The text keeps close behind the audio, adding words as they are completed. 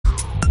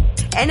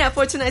And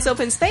for tonight's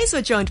open space,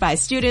 we're joined by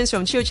students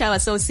from Chiu Chau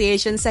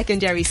Association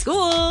Secondary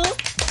School.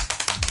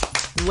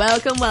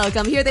 Welcome,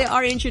 welcome. Here they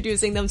are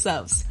introducing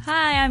themselves.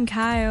 Hi, I'm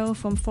Kyle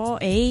from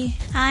 4A.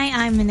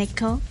 Hi, I'm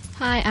Nicole.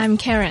 Hi, I'm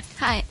Karen.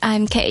 Hi,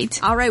 I'm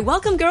Kate. All right,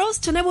 welcome girls.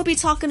 Tonight we'll be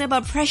talking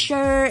about pressure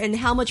and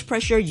how much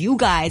pressure you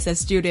guys as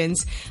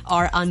students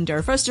are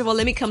under. First of all,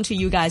 let me come to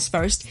you guys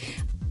first.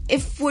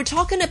 If we're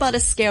talking about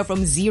a scale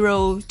from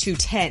 0 to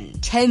 10,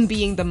 10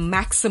 being the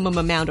maximum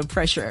amount of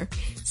pressure,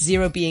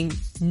 0 being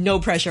no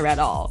pressure at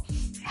all,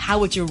 how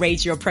would you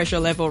rate your pressure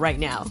level right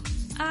now?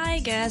 I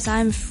guess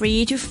I'm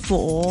 3 to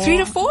 4. 3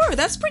 to 4?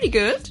 That's pretty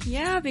good.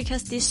 Yeah,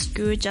 because this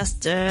school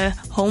just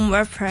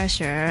homework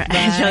pressure,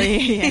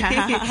 actually.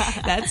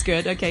 Yeah. That's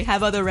good. Okay, how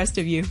about the rest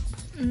of you?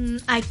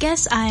 I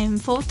guess I'm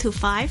 4 to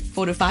 5.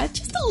 4 to 5?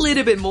 Just a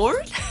little bit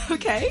more.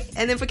 Okay.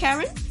 And then for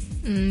Karen?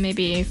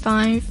 Maybe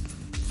 5.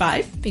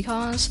 5?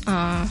 Because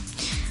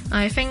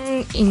I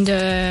think in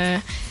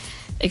the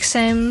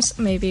exams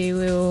maybe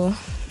will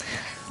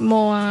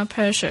more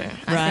pressure.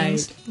 I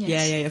think.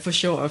 Yes. Yeah, for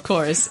sure, of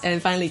course.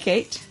 And finally,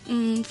 Kate?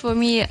 For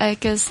me, I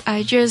guess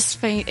I just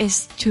think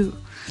it's 2.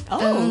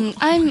 Oh.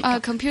 I'm a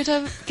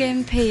computer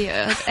game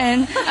player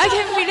and I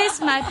can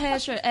release my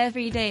pressure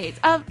every day.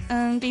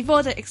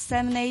 Before the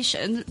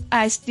examination,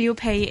 I still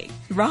paying.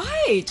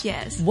 Right.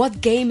 Yes. What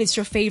game is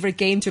your favorite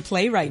game to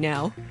play right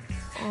now?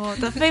 Oh,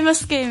 the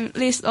famous game,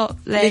 League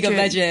of Legends. League of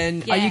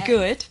Legends. Yeah. Are you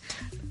good?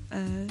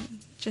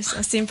 Just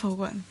a simple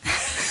one.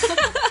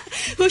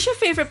 Who's your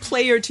favorite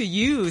player to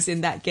use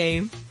in that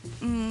game?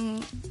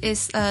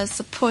 It's a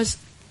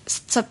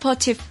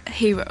supportive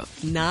hero.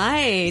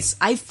 Nice.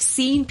 I've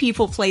seen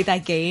people play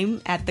that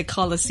game at the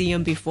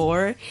Coliseum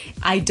before.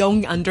 I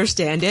don't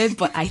understand it,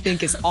 but I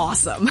think it's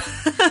awesome.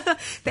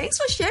 Thanks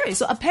for sharing.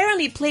 So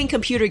apparently playing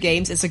computer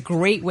games is a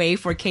great way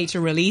for Kate to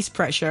release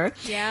pressure.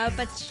 Yeah,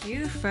 but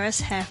you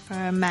first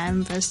have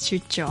members to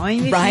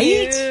join with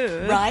Right?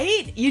 you.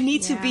 Right? You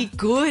need to be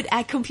good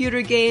at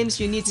computer games.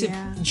 You need to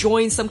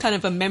join some kind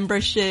of a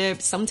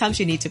membership. Sometimes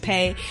you need to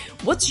pay.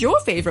 What's your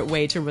favorite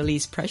way to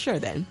release pressure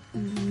then?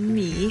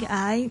 Me,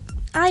 I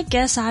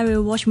guess I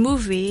will watch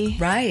movie.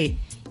 Right.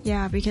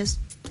 Yeah, because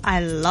I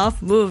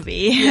love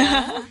movie.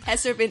 Yeah.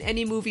 Has there been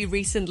any movie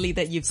recently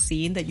that you've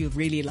seen that you've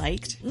really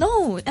liked?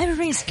 No,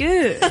 everything's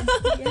good.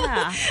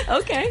 Yeah.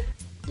 Okay.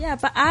 Yeah,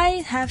 but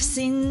I have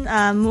seen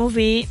a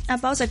movie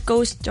about a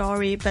ghost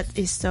story, but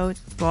it's so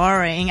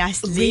boring. I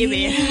sleep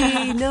it.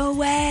 Really? No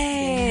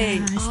way.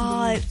 Yeah,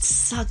 Oh, it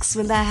sucks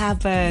when that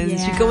happens.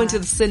 Yeah. You go into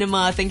the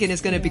cinema thinking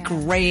it's going to be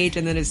great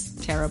and then it's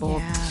terrible.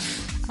 Yeah.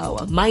 Oh,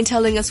 well. Mind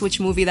telling us which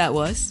movie that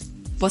was?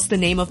 What's the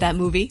name of that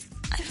movie?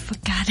 I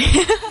forgot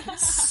it.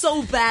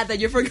 So bad that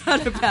you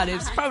forgot about it.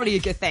 It's probably a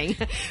good thing.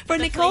 For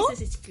Nicole?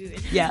 It's good.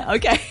 Yeah,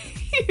 okay.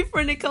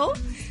 For Nicole?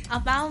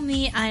 About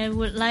me, I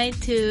would like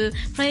to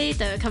play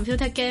the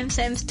computer game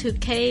Sims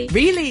 2K.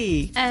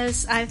 Really?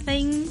 As I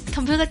think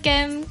computer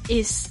game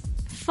is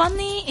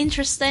funny,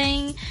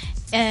 interesting.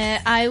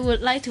 I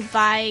would like to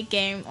buy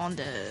game on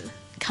the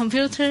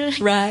computer.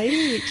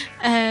 Right.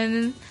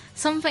 And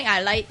something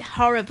I like,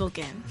 horrible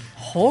game.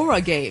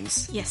 Horror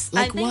games? Yes.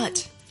 Like I think,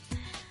 what?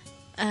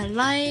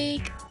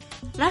 Like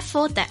Left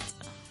 4 Dead.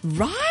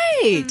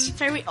 Right.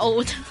 Very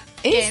old.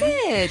 Is game.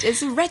 it?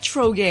 It's a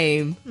retro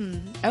game.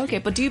 Okay,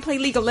 but do you play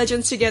League of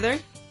Legends together?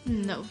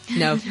 No.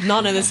 No,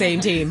 not on the same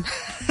team.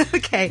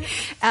 Okay.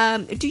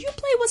 Do you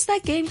play, what's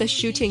that game? The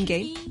shooting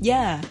game?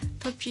 Yeah.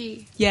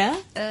 PUBG. Yeah?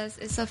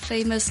 It's a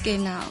famous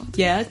game now.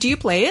 Yeah. Do you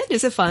play it?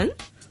 Is it fun?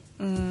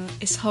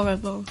 It's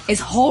horrible.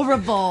 It's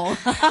horrible.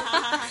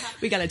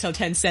 We gotta tell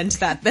Tencent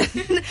that then.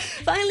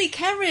 Finally,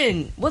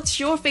 Karen, what's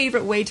your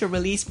favorite way to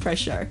release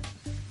pressure?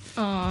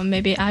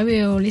 Maybe I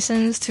will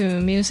listen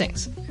to music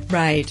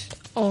Right.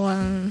 or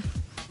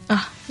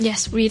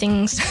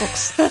reading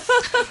books.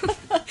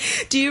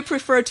 Do you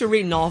prefer to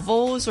read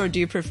novels or do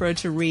you prefer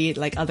to read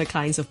like other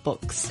kinds of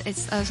books?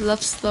 It's a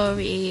love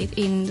story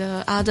in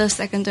the other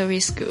secondary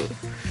school.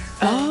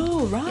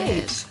 Oh,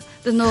 right. Yes.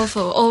 The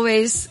novel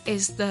always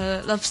is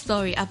the love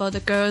story about the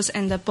girls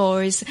and the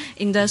boys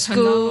in the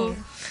school.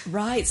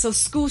 Right. So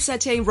school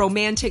setting,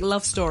 romantic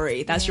love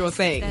story. That's your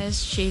thing.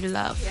 That's she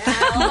love.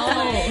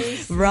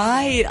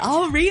 Right.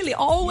 Oh, really?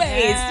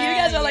 Always. You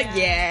guys are like,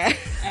 yeah.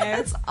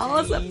 That's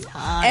awesome.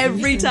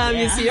 Every time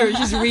you see her,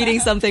 she's reading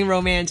something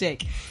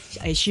romantic.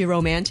 Is she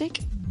romantic?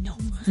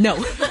 No.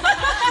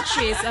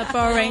 She's a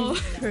boring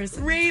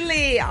person.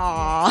 Really?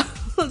 Aww.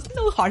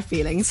 No hard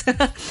feelings.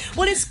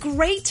 Well, it's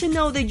great to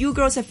know that you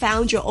girls have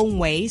found your own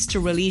ways to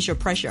release your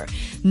pressure.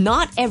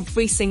 Not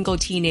every single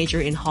teenager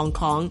in Hong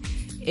Kong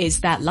is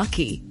that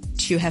lucky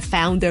to have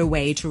found their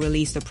way to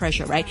release the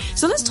pressure, right?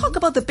 So let's talk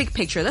about the big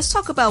picture. Let's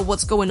talk about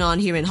what's going on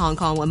here in Hong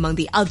Kong among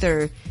the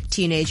other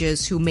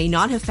teenagers who may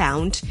not have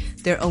found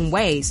their own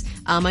ways.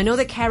 I know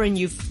that, Karen,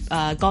 you've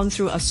gone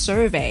through a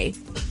survey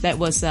that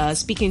was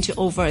speaking to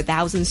over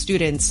 1,000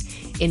 students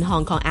in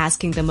Hong Kong,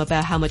 asking them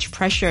about how much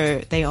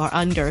pressure they are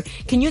under.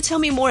 Can you tell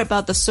me more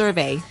about the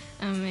survey?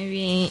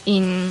 Maybe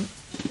in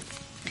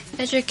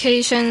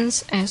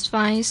education's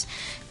advice,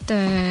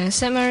 The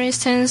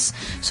Samaritan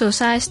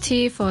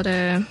Society for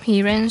the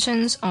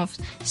Prevention of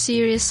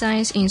Serious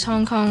Science in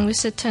Hong Kong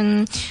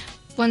visited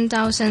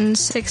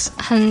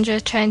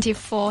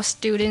 1,624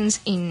 students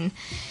in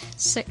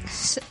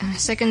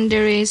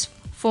secondaries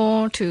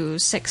 4 to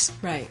 6.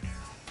 Right.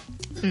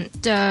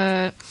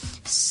 The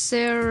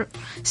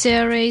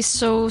survey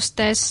shows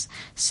that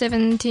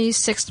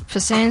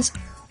 76%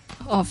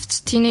 of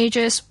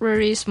teenagers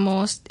worries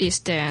most is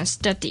their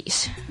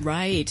studies.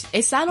 Right.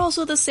 Is that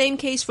also the same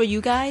case for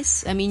you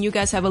guys? I mean, you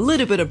guys have a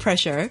little bit of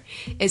pressure.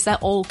 Is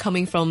that all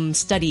coming from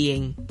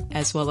studying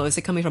as well, or is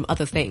it coming from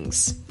other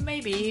things?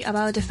 Maybe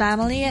about the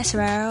family as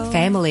well.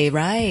 Family,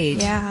 right.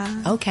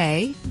 Yeah.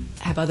 Okay.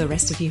 How about the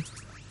rest of you?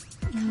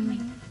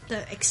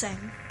 The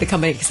exam. The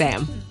coming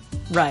exam.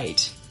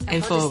 Right.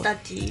 And About the for...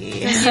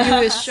 study. You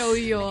will show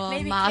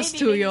your marks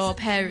to your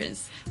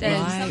parents.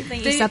 Then Right.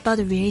 Something is about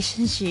the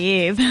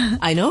relationship.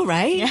 I know,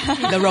 right?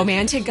 The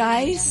romantic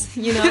guys,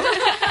 you know?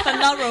 But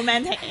not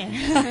romantic.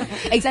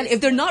 Exactly.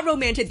 If they're not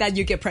romantic, then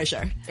you get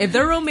pressure. If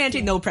they're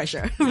romantic, no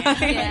pressure. Right?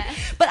 Yeah.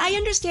 But I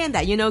understand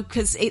that, you know,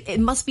 because it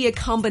must be a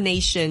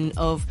combination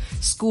of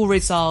school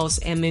results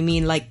and, I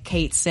mean, like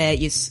Kate said,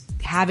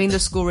 having the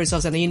school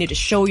results and then you need to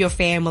show your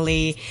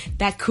family.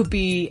 That could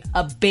be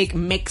a big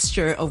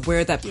mixture of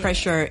where that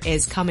pressure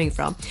is coming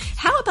from.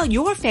 How about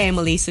your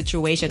family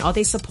situation? Are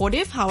they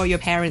supportive? How are your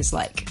parents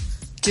like?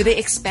 Do they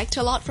expect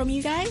a lot from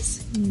you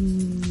guys?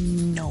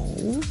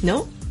 No.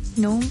 No?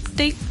 No.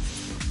 They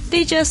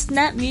just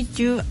let me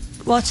do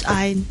what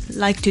I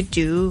like to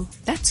do.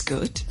 That's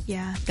good.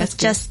 Yeah. That's But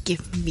just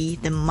give me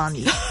the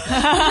money.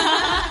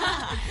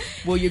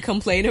 Will you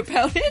complain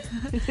about it?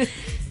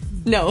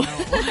 No.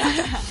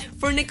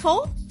 For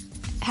Nicole,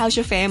 how's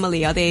your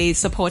family? Are they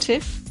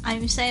supportive?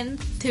 I'm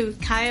sent to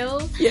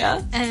Kyle.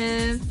 Yeah.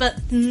 But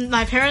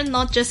my parents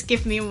not just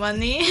give me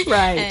money.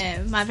 Right.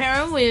 My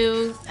parents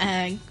will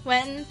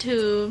went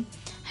to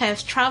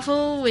have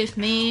travel with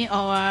me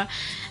or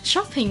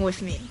shopping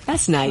with me.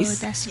 That's nice. Oh,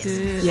 that's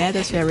good. Yeah,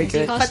 that's very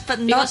good. But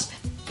not.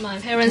 My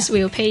parents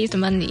will pay the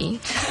money.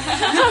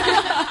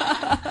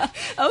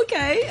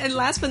 Okay, and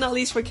last but not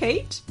least for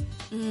Kate?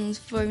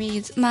 for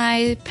me,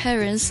 my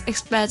parents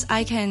expect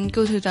I can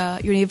go to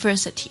the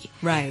university.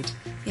 Right.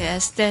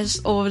 Yes, that's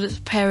all the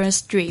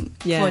parents' dream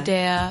Yeah. for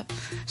their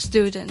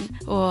student.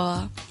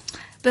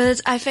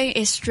 But I think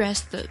it's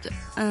stressed.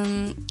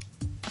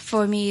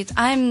 For me,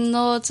 I'm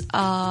not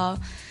a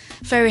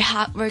very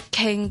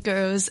hardworking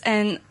girls,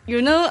 and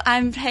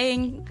I'm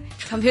playing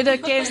computer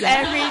games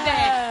every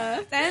day.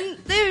 Then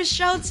they will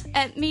shout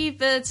at me,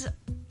 but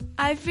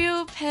I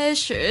feel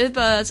pressure,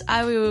 but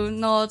I will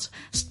not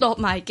stop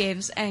my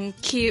games and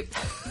keep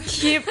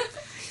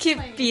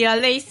be a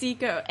lazy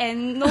girl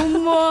and no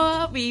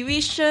more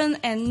revision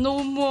and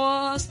no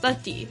more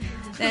study.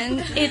 Then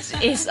it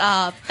is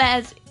a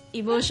bad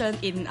emotion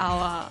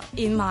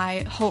in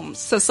my home.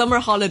 So summer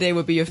holiday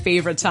would be your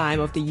favorite time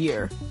of the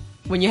year.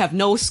 When you have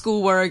no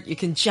schoolwork, you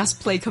can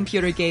just play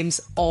computer games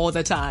all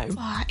the time.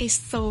 Wow, it's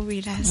so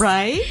relaxed.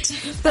 Right?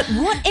 But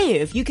what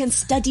if you can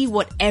study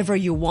whatever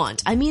you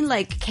want? I mean,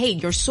 like,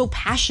 Kate, you're so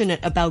passionate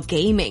about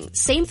gaming.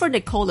 Same for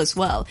Nicole as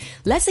well.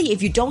 Let's say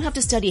if you don't have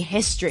to study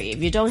history,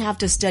 if you don't have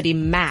to study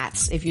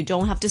maths, if you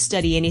don't have to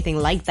study anything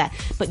like that,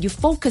 but you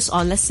focus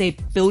on, let's say,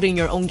 building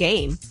your own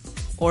game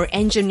or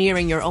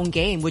engineering your own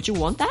game, would you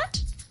want that?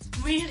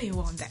 Really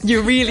want that.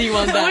 You really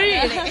want that?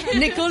 Really?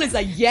 Nicole is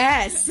like,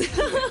 yes.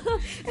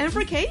 And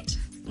for Kate?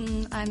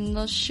 I'm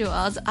not sure.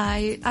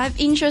 I'm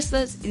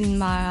interested in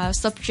my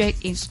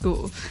subject in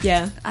school.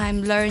 Yeah.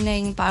 I'm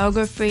learning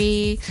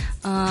biography,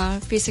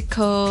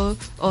 physical,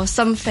 or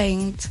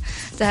something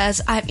that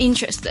I'm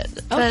interested.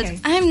 Okay.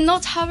 But I'm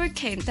not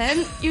hardworking. Then,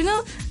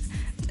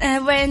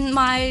 when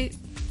my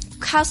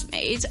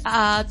classmates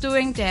are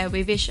doing their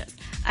revision,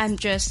 I'm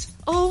just,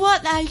 oh,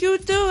 what are you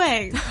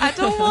doing? I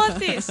don't want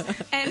this.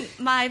 And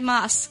my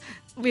marks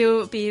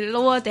will be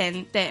lower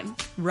than them.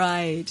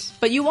 Right.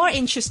 But you are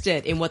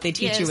interested in what they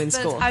teach you in but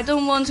school. I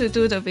don't want to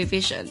do the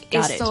revision.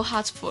 Got It's it. so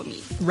hard for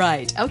me.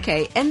 Right.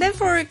 Okay. And then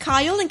for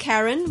Kyle and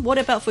Karen, what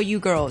about for you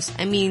girls?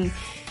 I mean,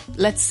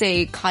 let's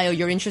say, Kyle,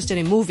 you're interested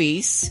in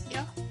movies.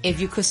 Yeah. If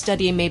you could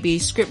study maybe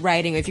script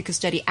writing, or if you could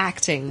study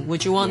acting,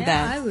 would you want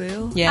that? I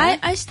will. Yeah?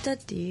 I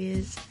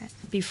studied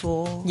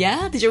before.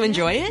 Yeah? Did you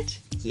enjoy it?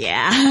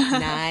 Yeah.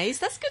 Nice.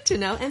 That's good to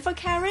know. And for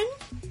Karen?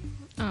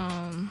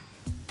 Um,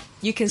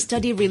 You can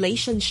study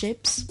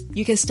relationships.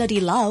 You can study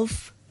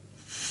love.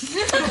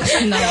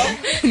 no.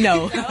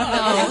 No.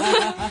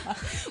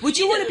 Would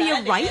you want to be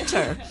a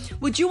writer?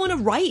 Would you want to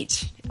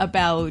write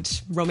about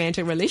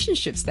romantic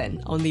relationships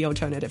then, on the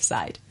alternative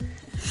side?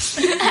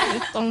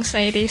 Don't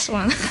say this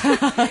one.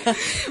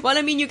 Well,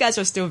 I mean, you guys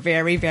are still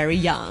very, very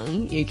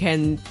young. You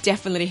can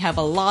definitely have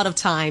a lot of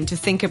time to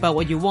think about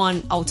what you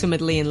want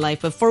ultimately in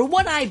life. But for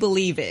what I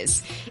believe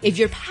is, if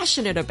you're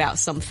passionate about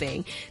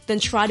something, then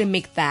try to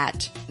make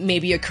that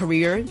maybe a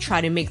career.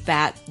 Try to make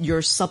that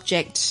your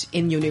subject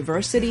in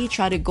university.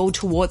 Try to go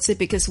towards it,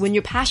 because when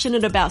you're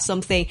passionate about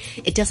something,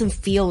 it doesn't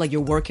feel like you're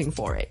working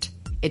for it.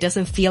 It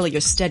doesn't feel like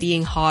you're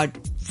studying hard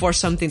for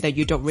something that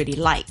you don't really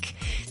like.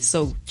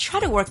 So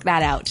try to work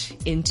that out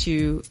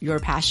into your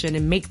passion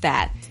and make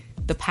that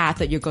the path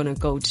that you're going to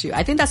go to.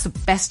 I think that's the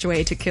best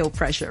way to kill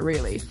pressure,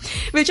 really.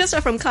 We just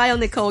heard from Kyle,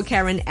 Nicole,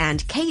 Karen,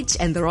 and Kate,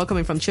 and they're all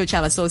coming from Chiu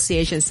Chiu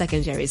Association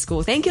Secondary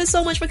School. Thank you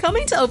so much for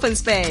coming to Open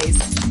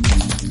Space.